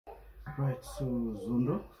Right, so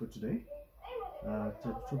Zondo for today.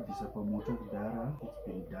 Took this up motor data. It's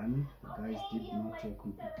been done. The guys did not a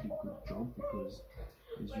completely good job because,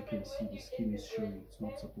 as you can see, the skin is showing. It's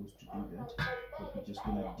not supposed to do that, but we're just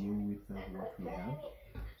gonna deal with what we have.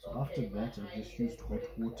 So after that, I've just used hot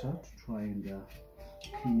water to try and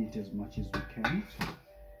clean it as much as we can.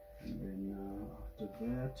 And then after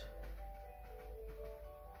that,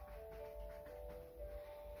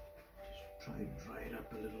 just try and dry it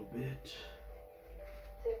up a little bit.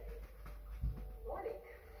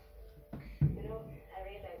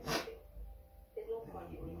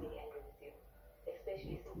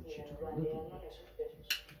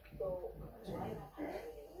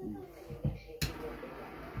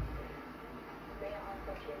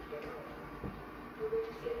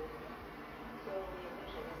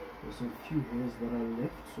 There's a few hairs that are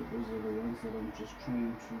left, so those are the ones that I'm just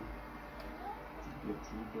trying to get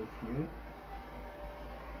rid of here.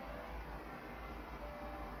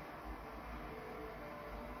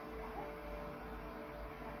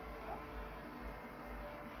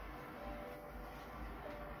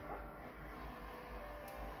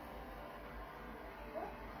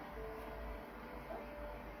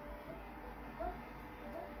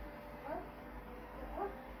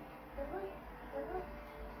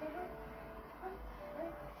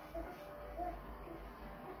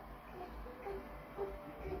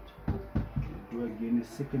 Do again a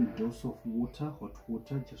second dose of water, hot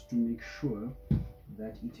water, just to make sure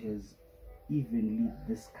that it has evenly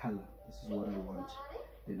this color. This is what I want.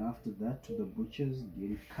 Then after that, to the butchers,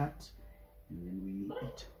 get it cut, and then we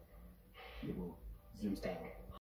eat. Zim style.